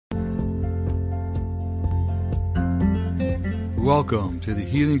Welcome to the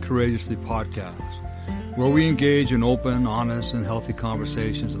Healing Courageously podcast, where we engage in open, honest, and healthy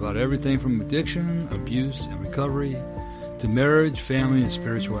conversations about everything from addiction, abuse, and recovery to marriage, family, and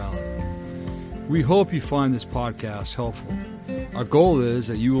spirituality. We hope you find this podcast helpful. Our goal is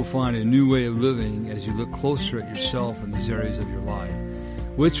that you will find a new way of living as you look closer at yourself in these areas of your life,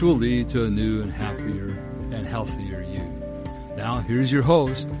 which will lead to a new and happier and healthier you. Now, here's your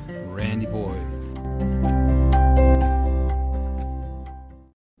host, Randy Boyd.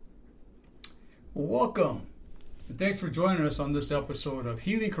 Welcome, and thanks for joining us on this episode of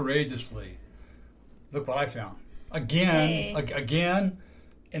Healing Courageously. Look what I found. Again,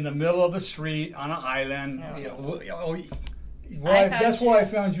 in the middle of the street on an island. No. That's why I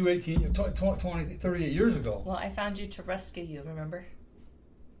found you 38 years ago. Well, I found you to rescue you, remember?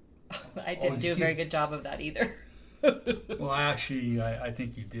 I didn't do a very good job of that either. Well, actually, I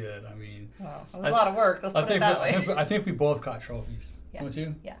think you did. I mean, it was a lot of work. Let's put it that way. I think we both got trophies, don't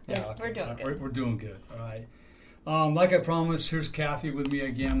you? Yeah. Okay. We're doing good. We're doing good. All right. Like I promised, here's Kathy with me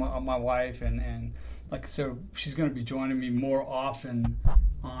again, my wife, and like I said, she's going to be joining me more often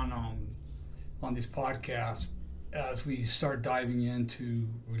on these podcasts as we start diving into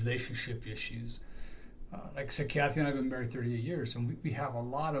relationship issues. Like I said, Kathy and I have been married 38 years, and we have a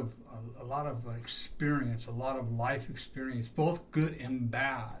lot of experience, a lot of life experience, both good and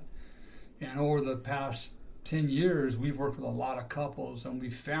bad. And over the past 10 years, we've worked with a lot of couples, and we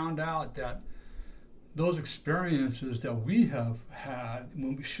found out that those experiences that we have had,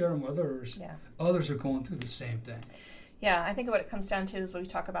 when we share them with others, others are going through the same thing. Yeah, I think what it comes down to is what we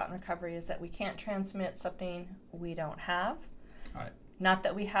talk about in recovery is that we can't transmit something we don't have. All right. Not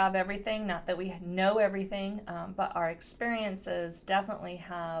that we have everything, not that we know everything, but our experiences definitely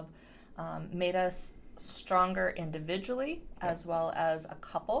have made us stronger individually as well as a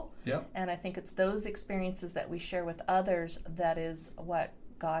couple. Yep. And I think it's those experiences that we share with others that is what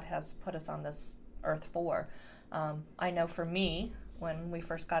God has put us on this earth for. I know for me, when we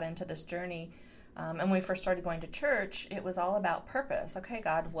first got into this journey, and we first started going to church, it was all about purpose. Okay,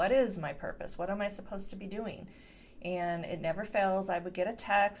 God, what is my purpose? What am I supposed to be doing? And it never fails. I would get a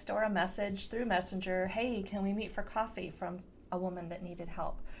text or a message through Messenger, hey, can we meet for coffee, from a woman that needed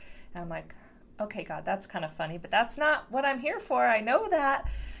help. And I'm like, okay, God, that's kind of funny, but that's not what I'm here for. I know that.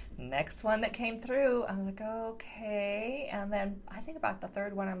 Next one that came through, I was like, okay. And then I think about the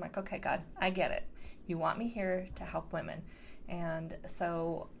third one, I'm like, okay, God, I get it. You want me here to help women. And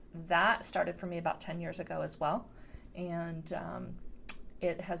so that started for me about 10 years ago as well. And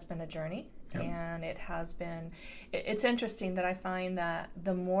it has been a journey. Yep. And it has been, it's interesting that I find that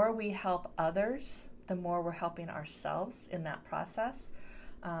the more we help others, the more we're helping ourselves in that process.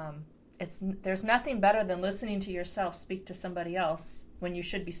 There's nothing better than listening to yourself speak to somebody else when you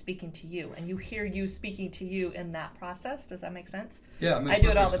should be speaking to you, and you hear you speaking to you in that process. Does that make sense? Yeah, I do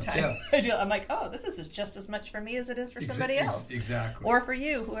it all the time. Yeah. I do. I'm like, oh, this is just as much for me as it is for somebody else. Exactly. Or for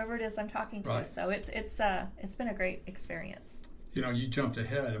you, whoever it is I'm talking to. Right. So it's been a great experience. You know, you jumped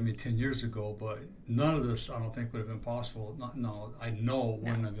ahead, 10 years ago, but none of this, I don't think, would have been possible.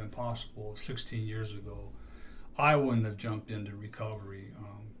 Wouldn't have been possible 16 years ago. I wouldn't have jumped into recovery.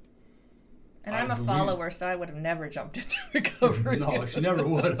 And I'm a follower, so I would have never jumped into recovery. No, she never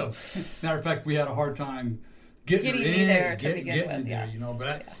would have. Matter of fact, we had a hard time getting me there to begin with. There,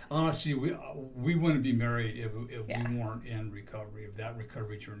 But honestly, we wouldn't be married if we weren't in recovery. If that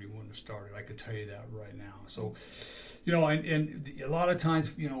recovery journey wouldn't have started, I could tell you that right now. So, and a lot of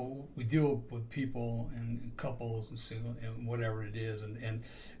times, we deal with people and couples and single and whatever it is, and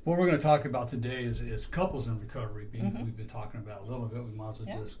what we're going to talk about today is couples in recovery. We've been talking about a little bit. We might as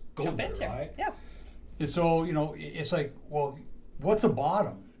well just go there, right? Yeah. And so, it's like, well, what's a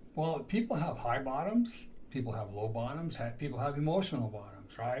bottom? Well, people have high bottoms. People have low bottoms. People have emotional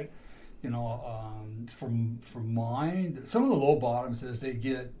bottoms, right? For mine, some of the low bottoms is they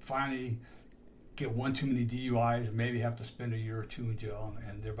finally get one too many DUIs and maybe have to spend a year or two in jail,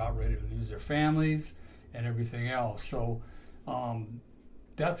 and they're about ready to lose their families and everything else. So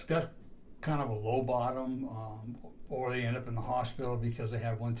that's kind of a low bottom, or they end up in the hospital because they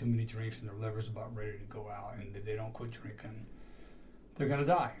had one too many drinks and their liver's about ready to go out, and if they don't quit drinking, they're going to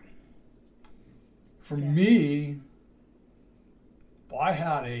die. For me, I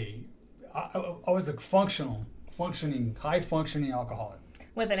was a high-functioning alcoholic.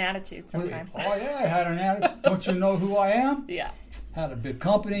 With an attitude sometimes. I had an attitude. Don't you know who I am? Yeah. Had a big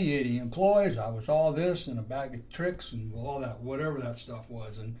company, 80 employees. I was all this and a bag of tricks and all that, whatever that stuff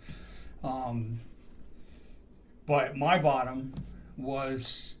was. And but my bottom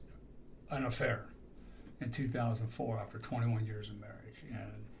was an affair in 2004 after 21 years of marriage.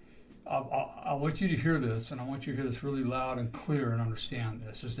 And I want you to hear this, and I want you to hear this really loud and clear and understand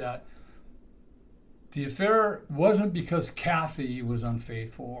this, is that the affair wasn't because Kathy was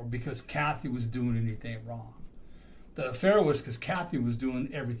unfaithful or because Kathy was doing anything wrong. The affair was because Kathy was doing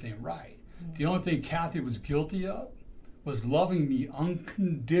everything right. Mm-hmm. The only thing Kathy was guilty of was loving me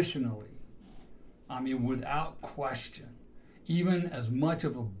unconditionally. I mean, without question. Even as much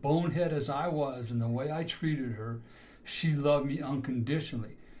of a bonehead as I was in the way I treated her, she loved me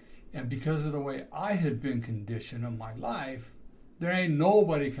unconditionally. And because of the way I had been conditioned in my life, there ain't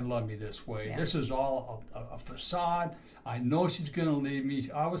nobody can love me this way. Yeah. This is all a facade. I know she's going to leave me.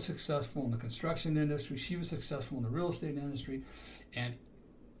 I was successful in the construction industry. She was successful in the real estate industry. And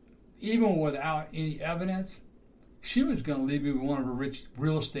even without any evidence, she was going to leave me with one of her rich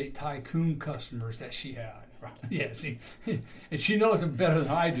real estate tycoon customers that she had. Right? Yeah, see, and she knows it better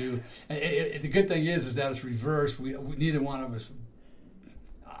than I do. The good thing is that it's reversed. We neither one of us.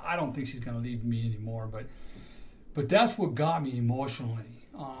 I don't think she's going to leave me anymore, but that's what got me emotionally.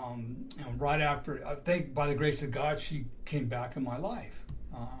 And right after, I think by the grace of God, she came back in my life.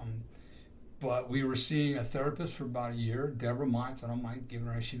 But we were seeing a therapist for about a year, Deborah Mines. I don't mind giving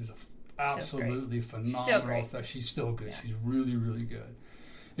her. She was absolutely phenomenal. She's still good. Yeah. She's really, really good.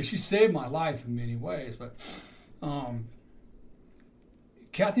 And she saved my life in many ways. But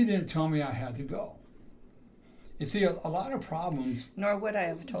Kathy didn't tell me I had to go. You see, a lot of problems... Nor would I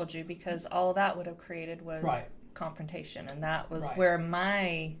have told you, because all that would have created was confrontation. And that was where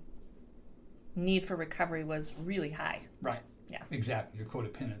my need for recovery was really high. Right. Yeah. Exactly. Your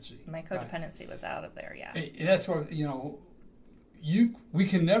codependency. My codependency was out of there, yeah. And that's where, we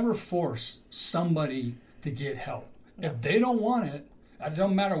can never force somebody to get help. No. If they don't want it, it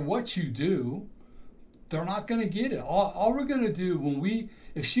doesn't matter what you do, they're not going to get it. All we're going to do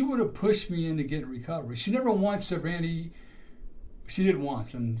if she would have pushed me into getting recovery, she never once said, Randy, she did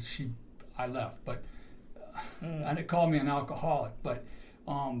once, and I left, but and it called me an alcoholic. But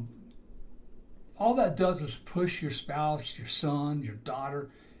all that does is push your spouse, your son, your daughter.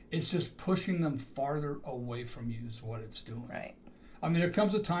 It's just pushing them farther away from you is what it's doing. Right. I mean, there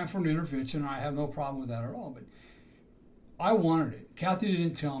comes a time for an intervention, and I have no problem with that at all, but I wanted it. Kathy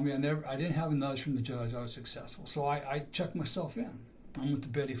didn't tell me. I didn't have a nudge from the judge. I was successful. So I checked myself in. I went to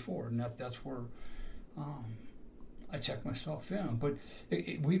Betty Ford, and that's where I checked myself in. But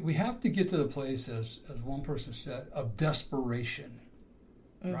we have to get to the place, as one person said, of desperation,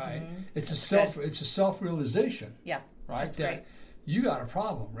 right? It's a self-realization. Yeah, right. That's that great. You got a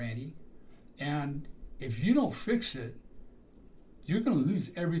problem, Randy, and if you don't fix it, you're going to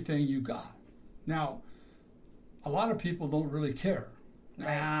lose everything you got. Now, a lot of people don't really care.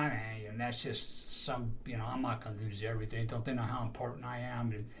 Nah, and that's just I'm not going to lose everything. Don't they know how important I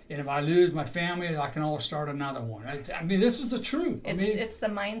am? And if I lose my family, I can always start another one. I mean, this is the truth. It's the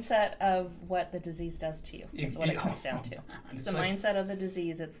mindset of what the disease does to you, is what it comes down to. It's the mindset of the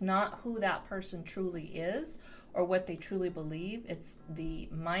disease. It's not who that person truly is or what they truly believe. It's the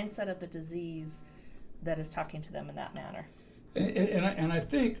mindset of the disease that is talking to them in that manner. And I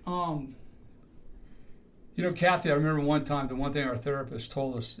think... Kathy, I remember one time, the one thing our therapist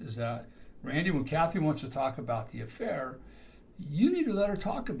told us is that, Randy, when Kathy wants to talk about the affair, you need to let her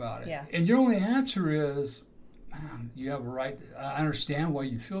talk about it. Yeah. And your only answer is, man, you have a right. I understand why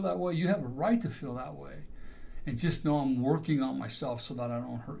you feel that way. You have a right to feel that way. And just know I'm working on myself so that I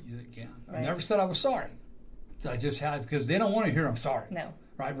don't hurt you again. Right. I never said I was sorry. I just had, because they don't want to hear I'm sorry. No.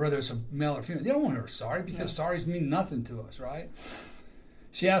 Right? Whether it's a male or female. They don't want to hear sorry because sorries mean nothing to us, right?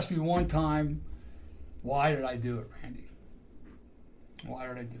 She asked me one time, why did I do it, Randy? Why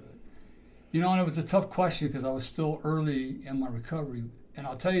did I do it? And it was a tough question because I was still early in my recovery. And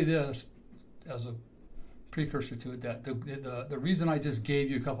I'll tell you this, as a precursor to it, that the reason I just gave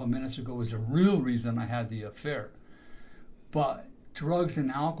you a couple of minutes ago was the real reason I had the affair. But drugs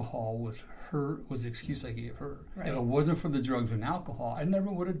and alcohol was the excuse I gave her. Right. If it wasn't for the drugs and alcohol, I never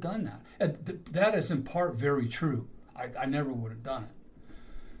would have done that. And that is in part very true. I never would have done it.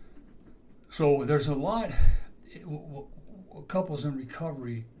 So there's a lot, couples in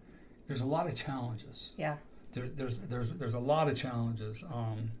recovery, there's a lot of challenges. Yeah. There's a lot of challenges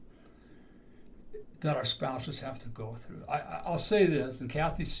that our spouses have to go through. I'll say this, and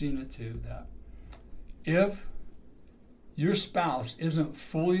Kathy's seen it too, that if your spouse isn't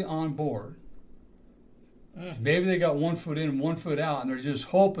fully on board, maybe they got 1 foot in, 1 foot out, and they're just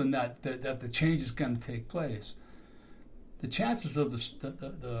hoping that the change is going to take place, the chances of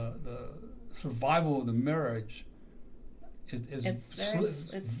the survival of the marriage it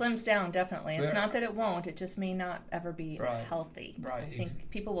slims down, definitely. It's not that it won't, it just may not ever be healthy. Right. I think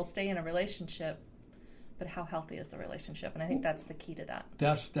people will stay in a relationship but how healthy is the relationship? And I think that's the key to that.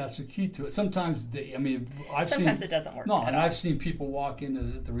 That's the key to it. Sometimes, Sometimes it doesn't work. No, and I've seen people walk into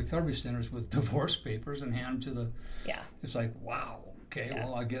the recovery centers with divorce papers and hand them to the. Yeah. It's like, wow. Okay. Yeah.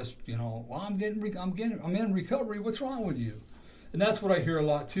 Well, I guess I'm in recovery. What's wrong with you? And that's what I hear a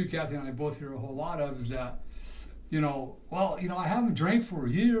lot too. Kathy and I both hear a whole lot of is that, I haven't drank for a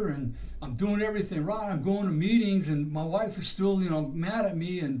year and I'm doing everything right. I'm going to meetings and my wife is still, mad at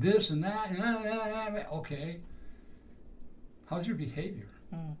me and this and that. Okay. How's your behavior?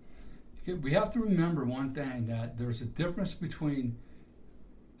 We have to remember one thing, that there's a difference between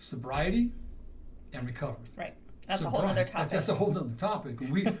sobriety and recovery. Right. That's a whole other topic. That's a whole other topic.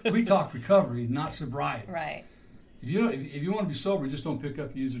 We talk recovery, not sobriety. Right. If you want to be sober, just don't pick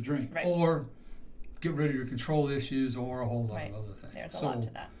up, use, or drink. Right. Or get rid of your control issues or a whole lot of other things. There's a lot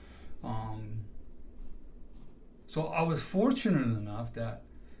to that. So I was fortunate enough that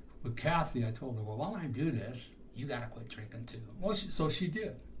with Kathy, I told her, well, while I do this, you got to quit drinking too. Well, so she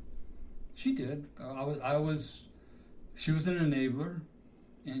did. She did. She was an enabler,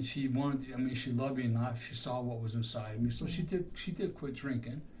 and she loved me enough. She saw what was inside of me, so she did quit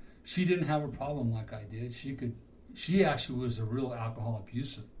drinking. She didn't have a problem like I did. She actually was a real alcohol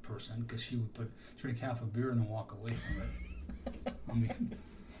abusive person, because she would drink half a beer and then walk away from it.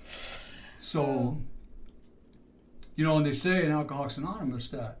 So, and they say in Alcoholics Anonymous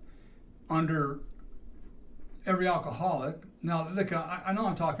that under every alcoholic, now look, I know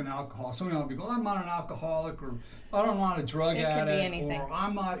I'm talking alcohol. Some of y'all be going, I'm not an alcoholic, or I'm not a drug addict, or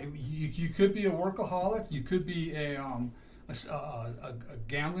I'm not. You could be a workaholic. You could be a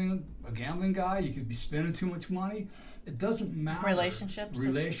gambling guy. You could be spending too much money. It doesn't matter. Relationships.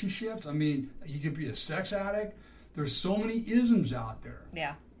 You could be a sex addict. There's so many isms out there.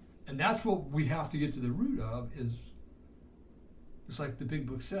 Yeah. And that's what we have to get to the root of. Is it's like the big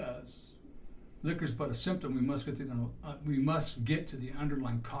book says, liquor's but a symptom. We must get to the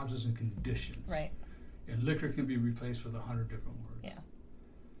underlying causes and conditions. Right. And liquor can be replaced with 100 different words. Yeah.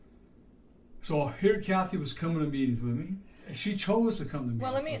 So here Kathy was coming to meetings with me. She chose to come to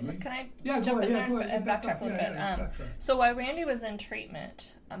meetings with me. Can I jump in there and backtrack a little bit? So while Randy was in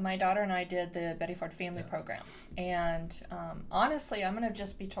treatment, my daughter and I did the Betty Ford Family Program. And honestly, I'm going to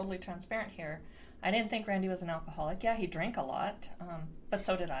just be totally transparent here. I didn't think Randy was an alcoholic. Yeah, he drank a lot, but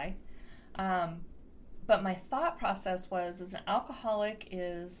so did I. But my thought process was, an alcoholic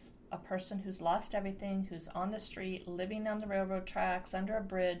is a person who's lost everything, who's on the street, living on the railroad tracks, under a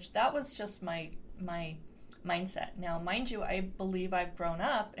bridge. That was just my mindset. Now, mind you, I believe I've grown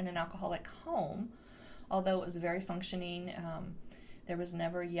up in an alcoholic home, although it was very functioning. There was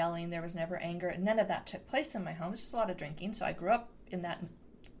never yelling, there was never anger. None of that took place in my home. It was just a lot of drinking. So I grew up in that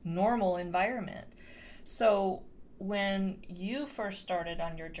normal environment. So when you first started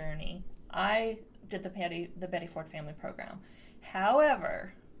on your journey, I did the Betty Ford Family Program.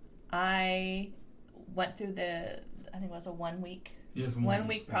 However, I went through I think it was a 1 week, one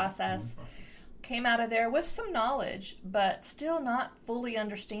week process. Came out of there with some knowledge, but still not fully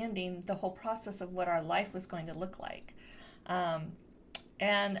understanding the whole process of what our life was going to look like.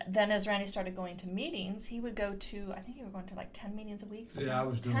 And then as Randy started going to meetings, he would go to, I think he was going to like 10 meetings a week. I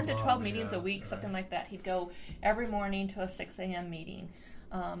was doing 10 to 12 meetings a week, something like that. He'd go every morning to a 6 a.m. meeting.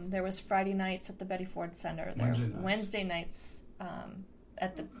 There was Friday nights at the Betty Ford Center. Wednesday nights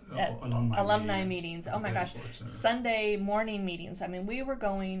at alumni meetings. Oh my gosh. Sunday morning meetings. I mean,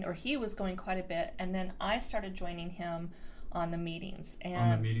 he was going quite a bit, and then I started joining him on the meetings. And on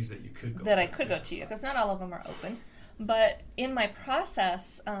the meetings that you could go to. That I could go to, because not all of them are open. But in my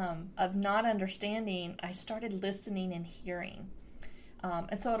process of not understanding, I started listening and hearing.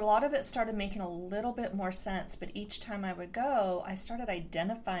 And so a lot of it started making a little bit more sense, but each time I would go, I started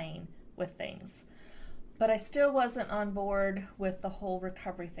identifying with things. But I still wasn't on board with the whole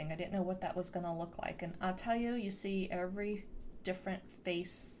recovery thing. I didn't know what that was going to look like. And I'll tell you, you see every different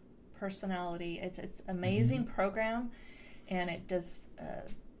face, personality. It's an amazing program, and it does...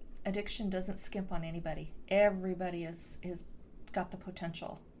 addiction doesn't skimp on anybody. Everybody is got the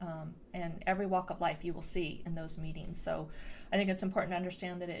potential, and every walk of life you will see in those meetings. So I think it's important to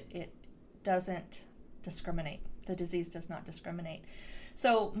understand that it doesn't discriminate. The disease does not discriminate.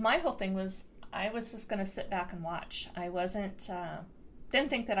 So my whole thing was, I was just going to sit back and watch. I didn't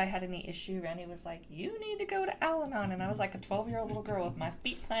think that I had any issue. Randy was like, you need to go to Al-Anon. And I was like a 12-year-old little girl with my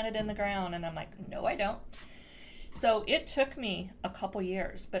feet planted in the ground. And I'm like, no, I don't. So it took me a couple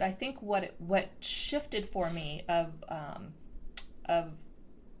years, but I think what shifted for me of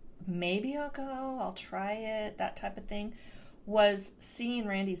maybe I'll try it, that type of thing, was seeing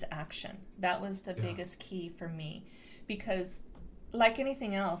Randy's action. That was the biggest key for me, because like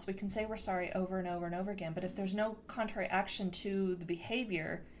anything else, we can say we're sorry over and over and over again, but if there's no contrary action to the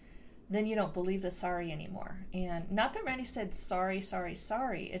behavior, then you don't believe the sorry anymore. And not that Randy said sorry, sorry,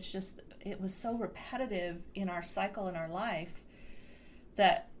 sorry. It's just, it was so repetitive in our cycle in our life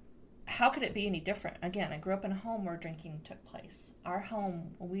that how could it be any different? Again, I grew up in a home where drinking took place. Our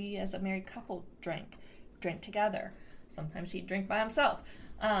home, we as a married couple drank together. Sometimes he'd drink by himself.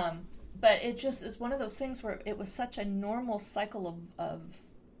 But it just is one of those things where it was such a normal cycle of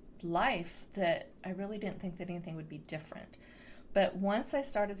life that I really didn't think that anything would be different. But once I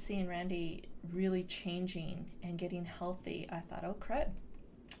started seeing Randy really changing and getting healthy, I thought, oh, crud,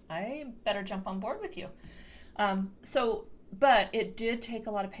 I better jump on board with you. But it did take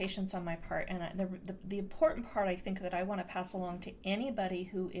a lot of patience on my part. And the important part, I think, that I want to pass along to anybody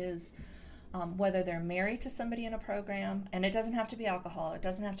who is, whether they're married to somebody in a program, and it doesn't have to be alcohol, it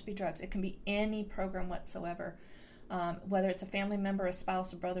doesn't have to be drugs, it can be any program whatsoever. Whether it's a family member, a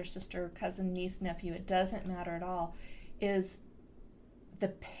spouse, a brother, sister, cousin, niece, nephew, it doesn't matter at all, is the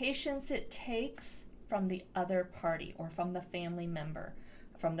patience it takes from the other party or from the family member,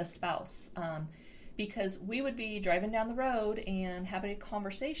 from the spouse. Because we would be driving down the road and having a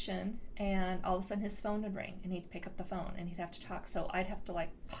conversation, and all of a sudden his phone would ring and he'd pick up the phone and he'd have to talk. So I'd have to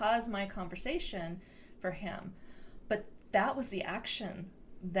pause my conversation for him. But that was the action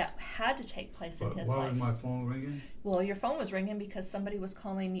that had to take place in his life. Why was my phone ringing? Well, your phone was ringing because somebody was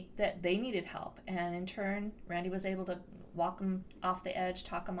calling that they needed help. And in turn, Randy was able to walk him off the edge,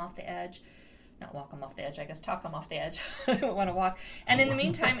 talk him off the edge. Not walk him off the edge, I guess, talk him off the edge. I don't want to walk. And in the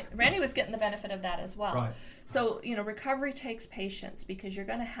meantime, Randy was getting the benefit of that as well. Right. So, recovery takes patience because you're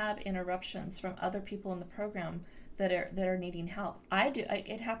going to have interruptions from other people in the program that are needing help.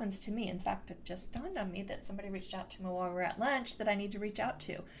 It happens to me. In fact, it just dawned on me that somebody reached out to me while we were at lunch that I need to reach out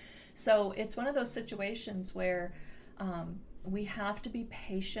to. So it's one of those situations where we have to be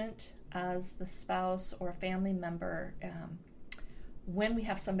patient as the spouse or family member when we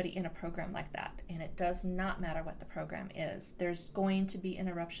have somebody in a program like that. And it does not matter what the program is. There's going to be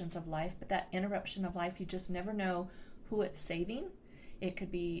interruptions of life, but that interruption of life, you just never know who it's saving. It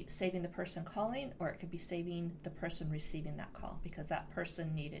could be saving the person calling, or it could be saving the person receiving that call, because that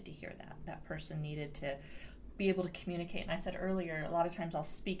person needed to hear that. That person needed to be able to communicate. And I said earlier, a lot of times I'll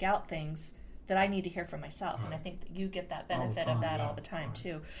speak out things that I need to hear for myself. Right. And I think that you get that benefit of that all the time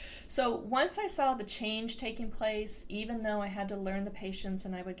too. So once I saw the change taking place, even though I had to learn the patience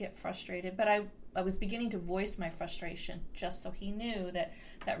and I would get frustrated, but I was beginning to voice my frustration just so he knew that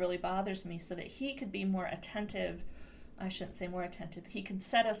that really bothers me, so that he could be more attentive. I shouldn't say more attentive. He could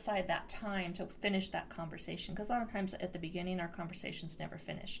set aside that time to finish that conversation, because a lot of times at the beginning our conversations never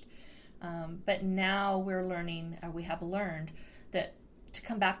finished. But now we're learning, we have learned that to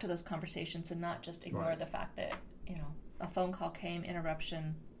come back to those conversations and not just ignore the fact that, a phone call came,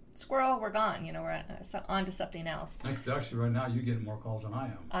 interruption, squirrel, we're gone, we're on to something else. Actually, right now you're getting more calls than I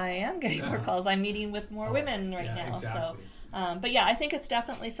am. I am getting more calls. I'm meeting with more women right now. Exactly. So, but I think it's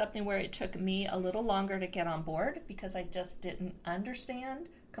definitely something where it took me a little longer to get on board, because I just didn't understand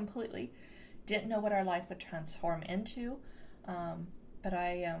completely, didn't know what our life would transform into. But I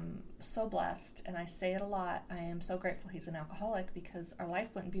am so blessed, and I say it a lot, I am so grateful he's an alcoholic, because our life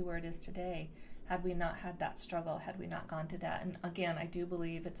wouldn't be where it is today had we not had that struggle, had we not gone through that. And again, I do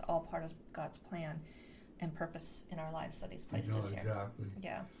believe it's all part of God's plan and purpose in our lives that he's placed us here. Exactly.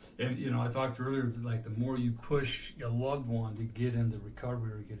 Yeah. And, I talked earlier, the more you push a loved one to get into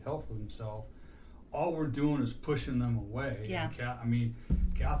recovery or get help for themselves, all we're doing is pushing them away. Yeah. And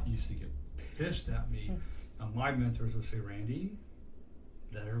Kathy used to get pissed at me. My mentors would say, Randy,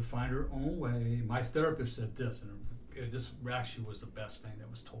 let her find her own way. My therapist said this, and this actually was the best thing that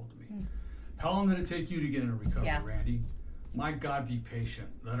was told to me. How long did it take you to get into recovery, Randy? My God, be patient.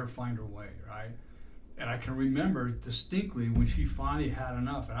 Let her find her way, right? And I can remember distinctly when she finally had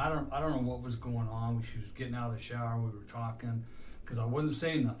enough, and I don't know what was going on. When she was getting out of the shower, we were talking, because I wasn't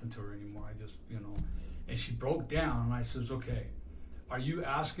saying nothing to her anymore. I just, and she broke down, and I says, okay, are you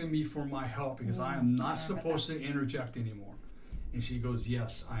asking me for my help? Because I am not supposed to interject anymore. And she goes,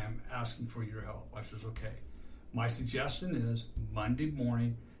 yes, I am asking for your help. I says, okay. My suggestion is Monday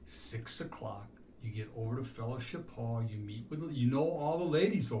morning, 6 o'clock, you get over to Fellowship Hall, you meet with, all the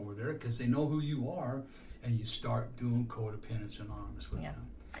ladies over there, because they know who you are, and you start doing Codependence Anonymous with them.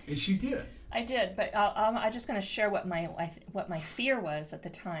 And she did. I did, but I'm just going to share what my fear was at the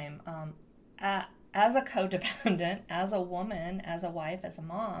time. As a codependent, as a woman, as a wife, as a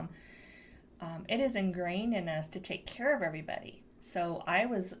mom, it is ingrained in us to take care of everybody. So I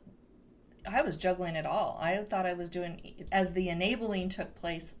was juggling it all. I thought I was doing, as the enabling took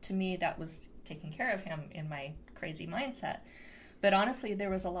place, to me that was taking care of him in my crazy mindset. But honestly, there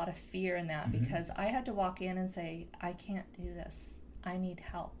was a lot of fear in that because I had to walk in and say, I can't do this. I need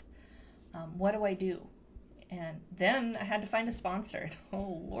help. What do I do? And then I had to find a sponsor.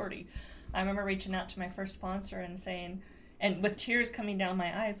 Oh, Lordy. I remember reaching out to my first sponsor and saying, and with tears coming down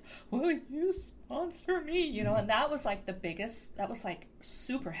my eyes, will you sponsor me? You know, and that was like the biggest, that was like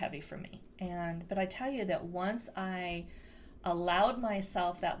super heavy for me. But I tell you that once I allowed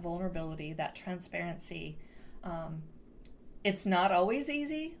myself that vulnerability, that transparency, it's not always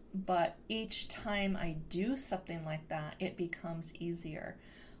easy, but each time I do something like that, it becomes easier.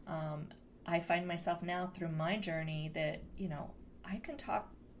 I find myself now through my journey that, you know, I can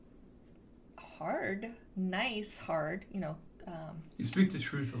talk hard, you know. You speak the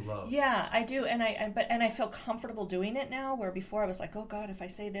truth of love. Yeah, I do, and I feel comfortable doing it now. Where before I was like, oh God, if I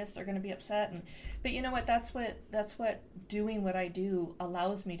say this, they're going to be upset. But you know what? That's what doing what I do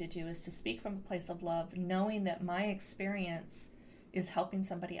allows me to do, is to speak from a place of love, knowing that my experience is helping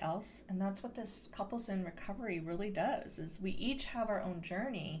somebody else, and that's what this Couples in Recovery really does. Is we each have our own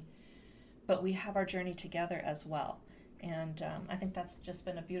journey, but we have our journey together as well. And I think that's just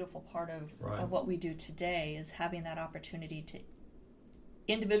been a beautiful part of what we do today, is having that opportunity to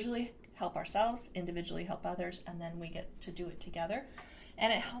individually help ourselves, individually help others, and then we get to do it together.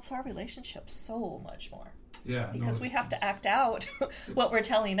 And it helps our relationships so much more. Yeah. Because we have to act out what we're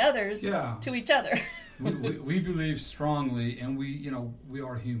telling others to each other. we believe strongly, and we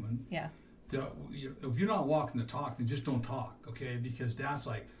are human. Yeah. If you're not walking the talk, then just don't talk, okay? Because that's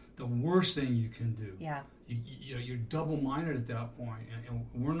like the worst thing you can do. Yeah. You're double-minded at that point, and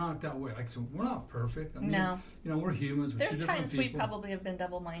we're not that way. Like, so we're not perfect. I mean, no. We're humans. There's times we probably have been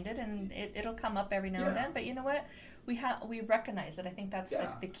double-minded, and it'll come up every now and then. But you know what? We recognize it. I think that's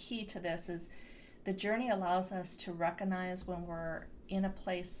the key to this, is the journey allows us to recognize when we're in a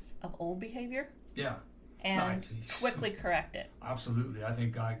place of old behavior. Yeah. And quickly correct it. Absolutely. I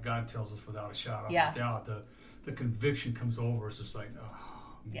think God tells us without a shadow of a doubt. The conviction comes over us. It's like,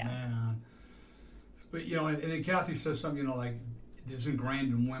 oh, man. But, and then Kathy says something, like, it's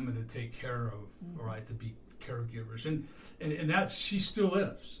ingrained in women to take care of, right, to be caregivers. And that's, she still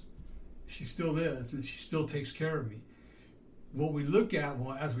is. She still is, and she still takes care of me. What we look at,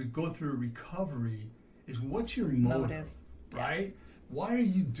 as we go through recovery, is what's your motive. Right? Why are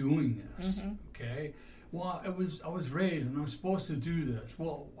you doing this? Okay? Well, I was raised, and I'm supposed to do this.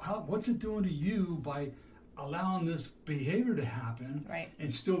 Well, what's it doing to you by allowing this behavior to happen,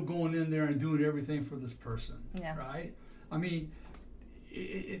 and still going in there and doing everything for this person, right? I mean,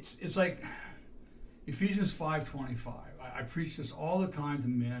 it's like Ephesians 5:25. I preach this all the time to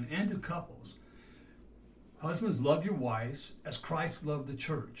men and to couples. Husbands, love your wives as Christ loved the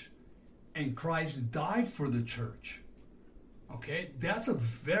church, and Christ died for the church. Okay, that's a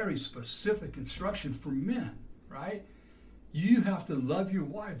very specific instruction for men, right? You have to love your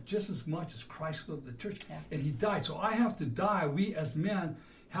wife just as much as Christ loved the church. And he died. So I have to die. We as men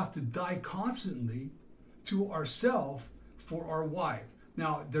have to die constantly to ourselves for our wife.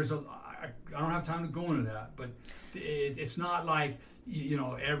 Now, I don't have time to go into that, but it's not like,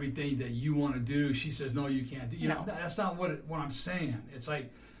 everything that you want to do, she says, no, you can't do. That's not what I'm saying. It's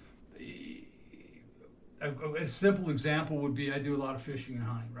like, a simple example would be, I do a lot of fishing and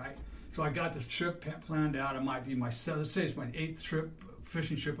hunting, right? So I got this trip planned out. It might be let's say it's my 8th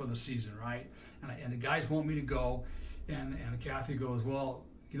fishing trip of the season, right? And the guys want me to go, and Kathy goes, well,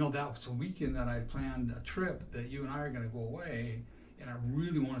 that was a weekend that I planned a trip that you and I are going to go away, and I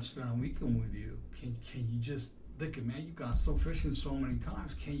really want to spend a weekend with you. Can you just look at, man, you've gone fishing so many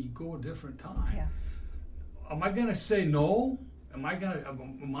times. Can you go a different time? Yeah. Am I going to say no? Am I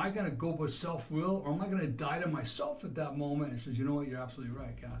gonna go with self-will, or am I gonna die to myself at that moment? And says, you know what, you're absolutely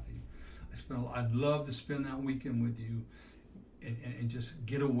right, Kathy. I'd love to spend that weekend with you, and just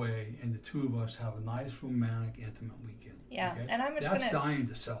get away, and the two of us have a nice, romantic, intimate weekend. Yeah, okay? And that's dying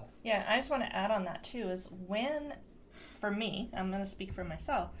to self. Yeah, I just want to add on that too. Is when, for me, I'm going to speak for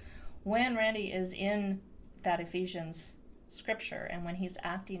myself. When Randy is in that Ephesians scripture, and when he's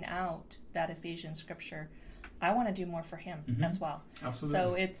acting out that Ephesians scripture, I want to do more for him as well. Absolutely.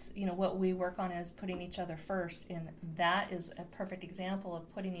 So it's, what we work on is putting each other first, and that is a perfect example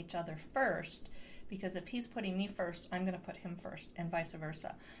of putting each other first, because if he's putting me first, I'm going to put him first, and vice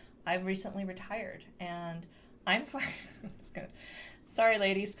versa. I've recently retired, and I'm fine. Sorry,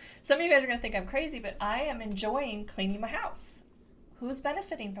 ladies. Some of you guys are going to think I'm crazy, but I am enjoying cleaning my house. Who's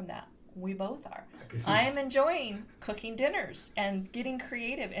benefiting from that? We both are. I am enjoying cooking dinners and getting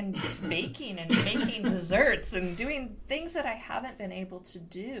creative and baking and making desserts and doing things that I haven't been able to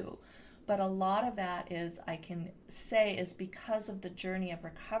do. But a lot of that is, I can say, is because of the journey of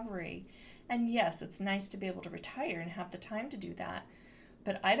recovery And yes, it's nice to be able to retire and have the time to do that.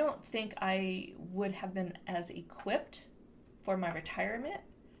 But I don't think I would have been as equipped for my retirement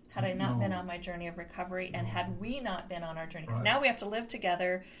had I not been on my journey of recovery, and had we not been on our journey. Because now we have to live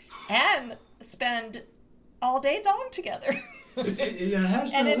together and spend all day long together. It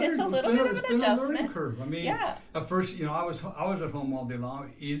has been it's a little bit of an adjustment. A learning curve. I mean, at first, I was at home all day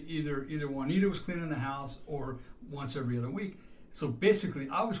long. Either Juanita was cleaning the house, or once every other week. So basically,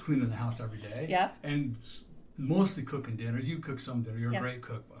 I was cleaning the house every day. Yeah. And mostly cooking dinners. You cook some dinner. You're a great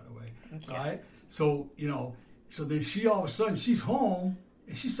cook, by the way. Thank you. Right? So so then she all of a sudden she's home.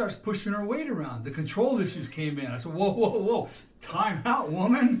 And she starts pushing her weight around. The control issues came in. I said, whoa. Time out,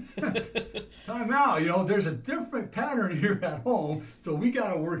 woman. Time out. There's a different pattern here at home. So we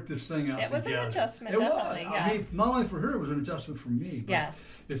got to work this thing out together. It was an adjustment, definitely. Yeah. I mean, not only for her, it was an adjustment for me. But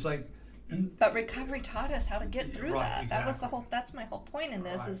it's like... But recovery taught us how to get through that. Exactly. That's my whole point in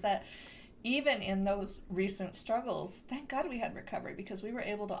this, is that even in those recent struggles, thank God we had recovery, because we were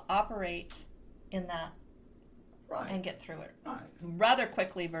able to operate in that. Right. And get through it right. rather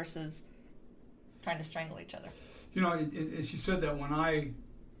quickly versus trying to strangle each other. She said that when I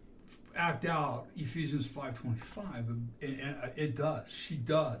act out Ephesians 5:25, and it does. She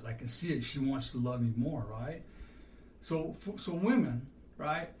does. I can see it. She wants to love me more, right? So women,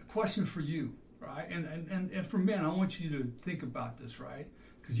 right? A question for you, right? And for men, I want you to think about this, right?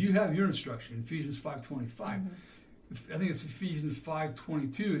 Because you have your instruction, Ephesians 5:25. I think it's Ephesians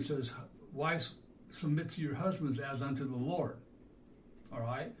 5:22. It says, "Wives, submit to your husbands as unto the Lord." All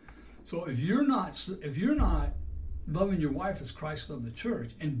right. So if you're not loving your wife as Christ loved the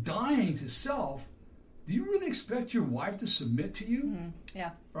church and dying to self, do you really expect your wife to submit to you? Mm-hmm. Yeah.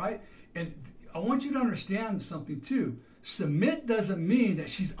 Right. And I want you to understand something too. Submit doesn't mean that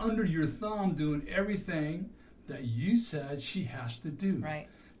she's under your thumb doing everything that you said she has to do. Right.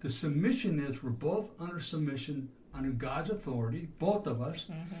 The submission is we're both under submission, under God's authority, both of us.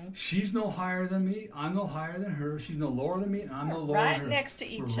 Mm-hmm. She's no higher than me. I'm no higher than her. She's no lower than me, and I'm no lower right than her. Next to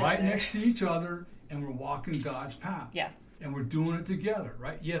each we're other. right next to each other, and we're walking God's path. Yeah. And we're doing it together,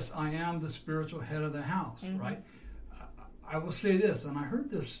 right? Yes, I am the spiritual head of the house, right? I will say this, and I heard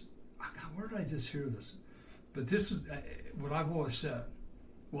this. Where did I just hear this? But this is what I've always said.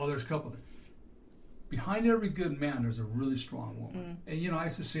 Well, there's a couple of things. Behind every good man, there's a really strong woman. And, I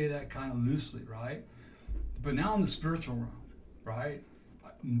used to say that kind of loosely, right? But now in the spiritual realm, right?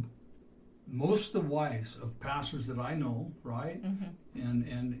 Most of the wives of pastors that I know, right?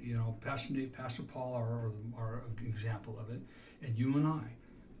 And Pastor Nate, Pastor Paul are an example of it. And you and I.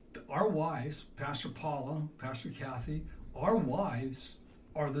 Our wives, Pastor Paula, Pastor Kathy, our wives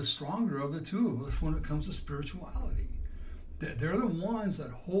are the stronger of the two of us when it comes to spirituality. They're the ones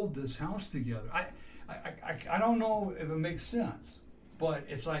that hold this house together. I don't know if it makes sense, but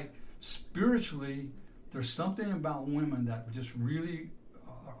it's like spiritually, there's something about women that just really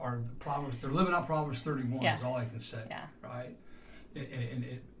are the Proverbs. They're living out Proverbs 31. Is all I can say. Yeah. Right. And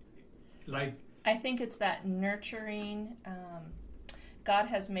it, like. I think it's that nurturing. God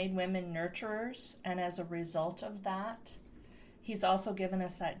has made women nurturers, and as a result of that, He's also given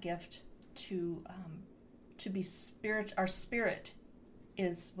us that gift to be spirit. Our spirit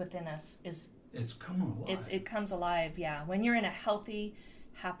is within us. It's coming alive. It comes alive. Yeah. When you're in a healthy,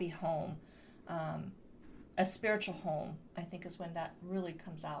 happy home. A spiritual home, I think, is when that really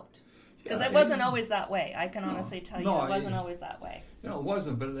comes out. Because it wasn't always that way. I can honestly tell you it wasn't always that way. No, it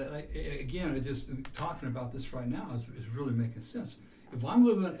wasn't. But again, just talking about this right now is really making sense. If I'm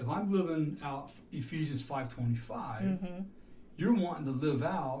living out Ephesians 5:25, you're wanting to live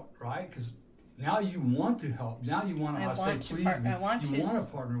out, right? Because now you want to help. Now you want to say, please me. You want to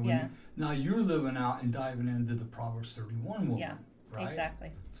partner with me. Now you're living out and diving into the Proverbs 31 woman. Yeah, right?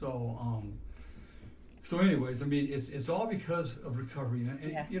 Exactly. So anyways, I mean, it's all because of recovery.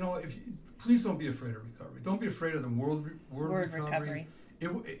 And please don't be afraid of recovery. Don't be afraid of the word recovery.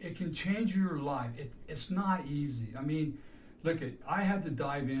 It can change your life. It's not easy. I mean, I had to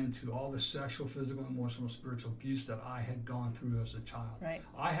dive into all the sexual, physical, emotional, spiritual abuse that I had gone through as a child. Right.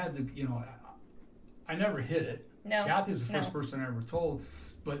 I had to, I never hid it. No. Kathy's the first person I ever told.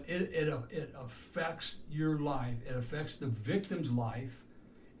 But it affects your life. It affects the victim's life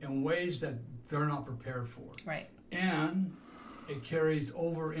in ways that they're not prepared for. Right. And it carries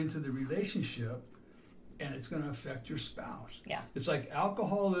over into the relationship, and it's going to affect your spouse. Yeah. It's like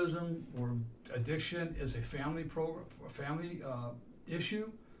alcoholism or addiction is a family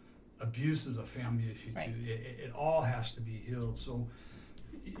issue. Abuse is a family issue too. It all has to be healed. So,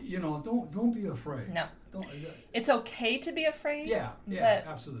 don't be afraid. No. It's okay to be afraid. Yeah,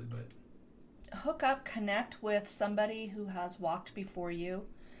 absolutely. But hook up, connect with somebody who has walked before you,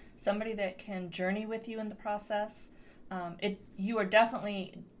 somebody that can journey with you in the process. You are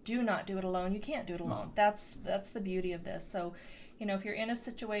definitely, do not do it alone. You can't do it alone. That's the beauty of this. So, if you're in a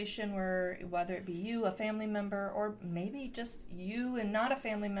situation where, whether it be you, a family member, or maybe just you and not a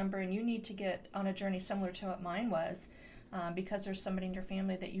family member, and you need to get on a journey similar to what mine was, because there's somebody in your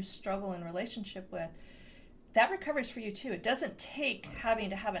family that you struggle in relationship with, that recovery is for you too. It doesn't take having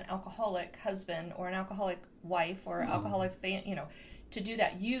to have an alcoholic husband or an alcoholic wife or alcoholic to do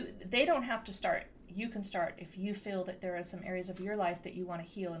that. They don't have to start. You can start if you feel that there are some areas of your life that you want to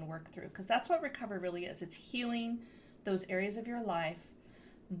heal and work through, because that's what recovery really is. It's healing those areas of your life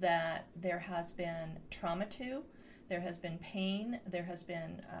that there has been trauma to, there has been pain, there has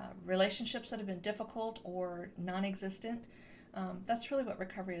been relationships that have been difficult or non-existent. That's really what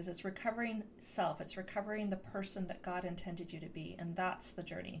recovery is. It's recovering self. It's recovering the person that God intended you to be, and that's the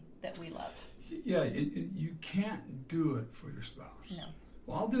journey that we love. Yeah, you can't do it for your spouse. No.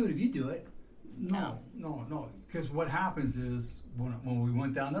 Well, I'll do it if you do it. No. Because what happens is when we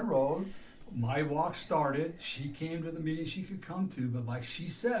went down the road, my walk started. She came to the meeting she could come to, but like she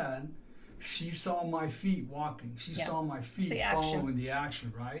said, she saw my feet walking. She saw my feet following the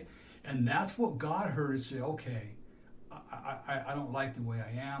action, right? And that's what got her to say, okay, I don't like the way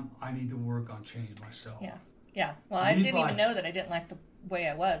I am. I need to work on change myself. Yeah. Well, I didn't even know that I didn't like the way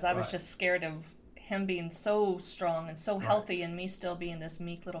I was. I was just scared of him being so strong and so healthy, and me still being this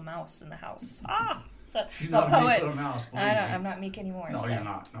meek little mouse in the house. So she's not a meek little mouse. I'm not meek anymore. No, so. You're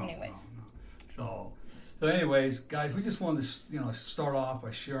not. No, anyways. No. So anyways, guys, we just wanted to start off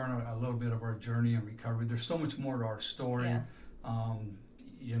by sharing a little bit of our journey and recovery. There's so much more to our story,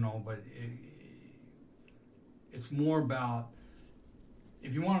 but it's more about.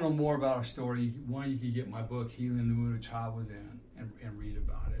 If you want to know more about our story, you can get my book, Healing the Wounded Child Within, and read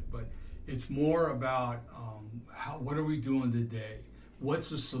about it. But it's more about what are we doing today? What's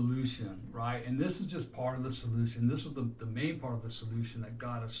the solution, right? And this is just part of the solution. This was the main part of the solution that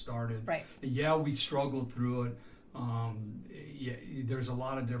got us started. Right. Yeah, we struggled through it. There's a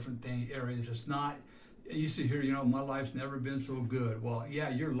lot of different areas. It's not. I used to hear, my life's never been so good. Well, yeah,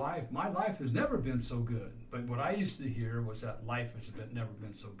 my life has never been so good. But what I used to hear was that life has never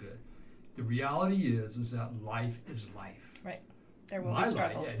been so good. The reality is that life is life. Right. There will be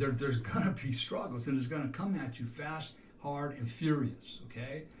struggles. There's going to be struggles, and it's going to come at you fast, hard, and furious,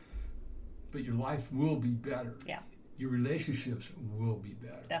 okay? But your life will be better. Yeah. Your relationships will be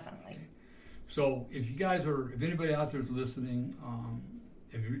better. Definitely. Okay? So if anybody out there is listening,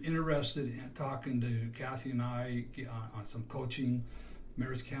 if you're interested in talking to Kathy and I on some coaching,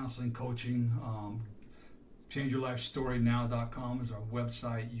 marriage counseling coaching, changeyourlifestorynow.com is our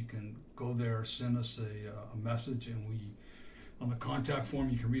website. You can go there, send us a message, and on the contact form,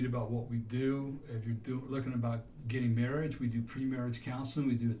 you can read about what we do. If you're looking about getting marriage, we do pre-marriage counseling.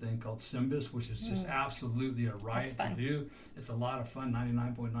 We do a thing called SYMBIS, which is just absolutely a riot to do. It's a lot of fun,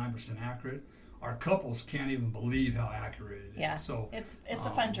 99.9% accurate. Our couples can't even believe how accurate it is. Yeah, so it's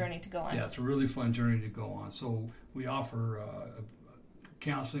a fun journey to go on. Yeah, it's a really fun journey to go on. So we offer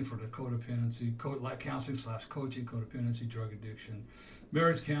counseling for the codependency, counseling/coaching, codependency, drug addiction,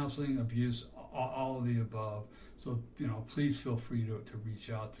 marriage counseling, abuse, all of the above. So, please feel free to reach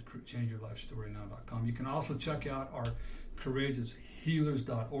out to changeyourlifestorynow.com. You can also check out our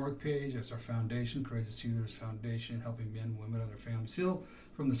CourageousHealers.org page. That's our foundation, Courageous Healers Foundation, helping men, women, and their families heal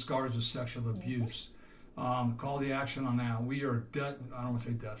from the scars of sexual abuse. Call the action on that. We are, I don't want to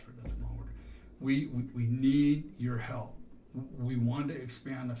say desperate, that's the wrong word. We need your help. We want to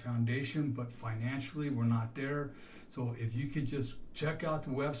expand the foundation, but financially we're not there. So if you could just check out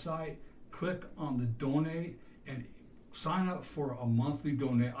the website, click on the donate, and sign up for a monthly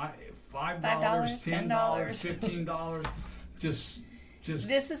donate. $5, $10, $15. Just.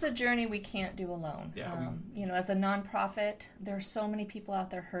 This is a journey we can't do alone. Yeah, as a nonprofit, there are so many people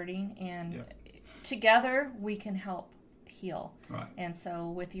out there hurting, and together we can help heal. Right. And so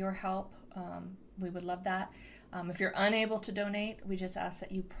with your help, we would love that. If you're unable to donate, we just ask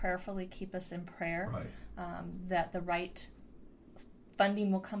that you prayerfully keep us in prayer, that the right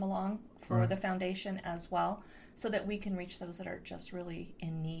funding will come along for the foundation as well, so that we can reach those that are just really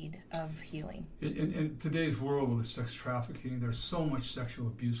in need of healing. In today's world with sex trafficking, there's so much sexual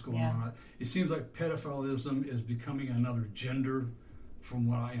abuse going on. It seems like pedophilism is becoming another gender. From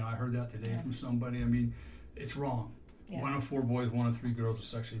what I heard that today from somebody. I mean, it's wrong. Yeah. 1 in 4 boys, 1 in 3 girls are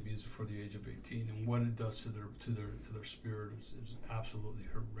sexually abused before the age of 18, and what it does to their spirit is absolutely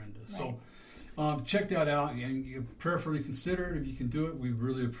horrendous. Right. So check that out and you prayerfully consider it if you can do it. We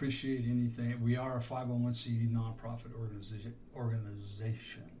really appreciate anything. We are a 501c nonprofit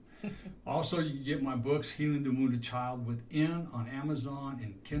organization. Also, you can get my books, Healing the Wounded Child Within, on Amazon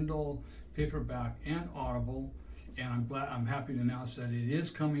and Kindle, paperback, and Audible. And I'm happy to announce that it is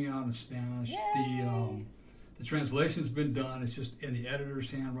coming out in Spanish. The translation's been done. It's just in the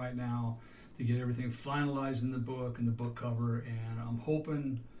editor's hand right now to get everything finalized in the book and the book cover. And I'm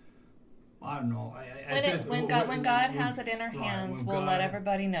hoping, I don't know. When God has it in our hands, we'll let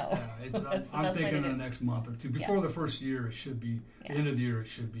everybody know. I'm thinking in the next month or two. Before the first year, it should be, the end of the year, it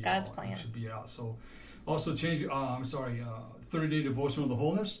should be God's out. plan. It should be out. So also 30-day devotional of the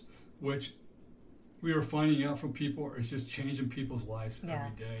wholeness, which we are finding out from people is just changing people's lives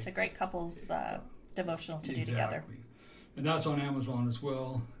every day. It's a great couples devotional to do together. And that's on Amazon as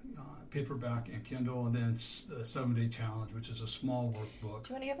well, paperback and Kindle, and then the 7-Day Challenge, which is a small workbook. Do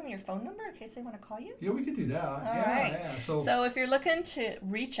you want to give them your phone number in case they want to call you? Yeah, we could do that. All right. Yeah. So if you're looking to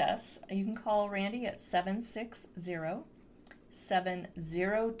reach us, you can call Randy at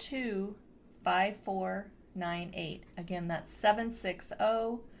 760-702-5498. Again, that's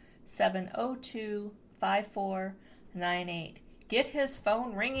 760-702-5498. Get his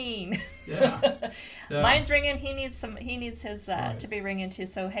phone ringing. Yeah. Mine's ringing. He needs his to be ringing too.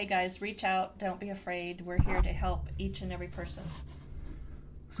 So hey guys, reach out. Don't be afraid. We're here to help each and every person.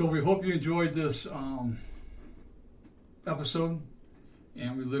 So we hope you enjoyed this episode,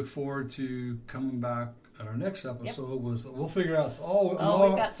 and we look forward to coming back at our next episode. We'll figure out.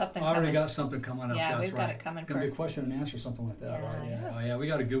 We've got something. I already got something coming up. Yeah, That's we've got it coming. It's gonna be a question and answer, something like that, right? Yeah. Yes. Oh, yeah, we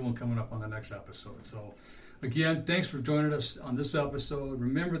got a good one coming up on the next episode. So, again, thanks for joining us on this episode.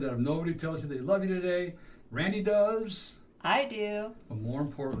 Remember that if nobody tells you they love you today, Randy does. I do. But more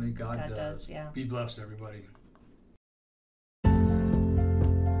importantly, God does. Yeah. Be blessed, everybody.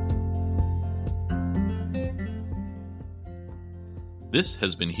 This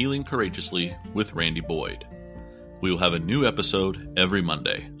has been Healing Courageously with Randy Boyd. We will have a new episode every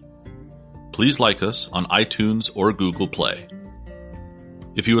Monday. Please like us on iTunes or Google Play.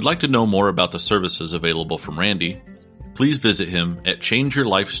 If you would like to know more about the services available from Randy, please visit him at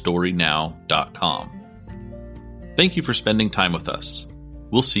changeyourlifestorynow.com. Thank you for spending time with us.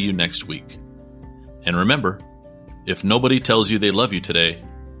 We'll see you next week. And remember, if nobody tells you they love you today,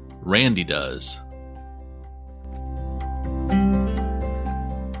 Randy does.